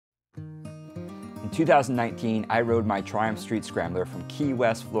In 2019, I rode my Triumph Street Scrambler from Key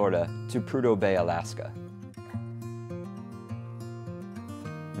West, Florida to Prudhoe Bay, Alaska.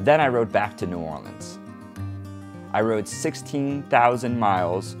 Then I rode back to New Orleans. I rode 16,000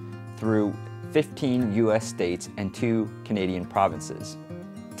 miles through 15 US states and 2 Canadian provinces.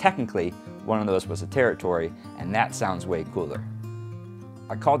 Technically, one of those was a territory, and that sounds way cooler.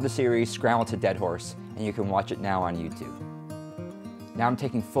 I called the series Scramble to Dead Horse, and you can watch it now on YouTube. Now I'm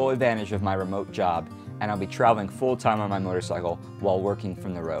taking full advantage of my remote job, and I'll be traveling full-time on my motorcycle while working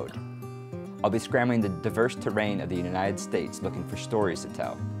from the road. I'll be scrambling the diverse terrain of the United States looking for stories to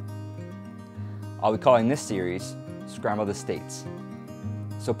tell. I'll be calling this series Scramble the States.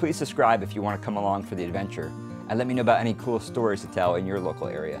 So please subscribe if you want to come along for the adventure, and let me know about any cool stories to tell in your local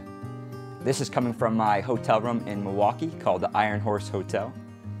area. This is coming from my hotel room in Milwaukee called the Iron Horse Hotel.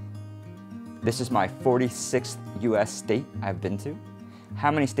 This is my 46th US state I've been to. How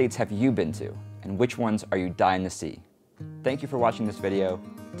many states have you been to, and which ones are you dying to see? Thank you for watching this video.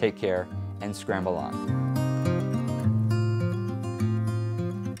 Take care, and scramble on.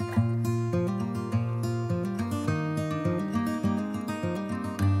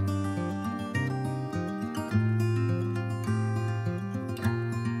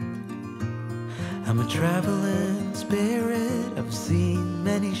 I'm a traveling spirit, I've seen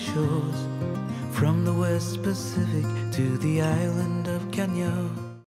many shores, from the West Pacific to the island of Kenya.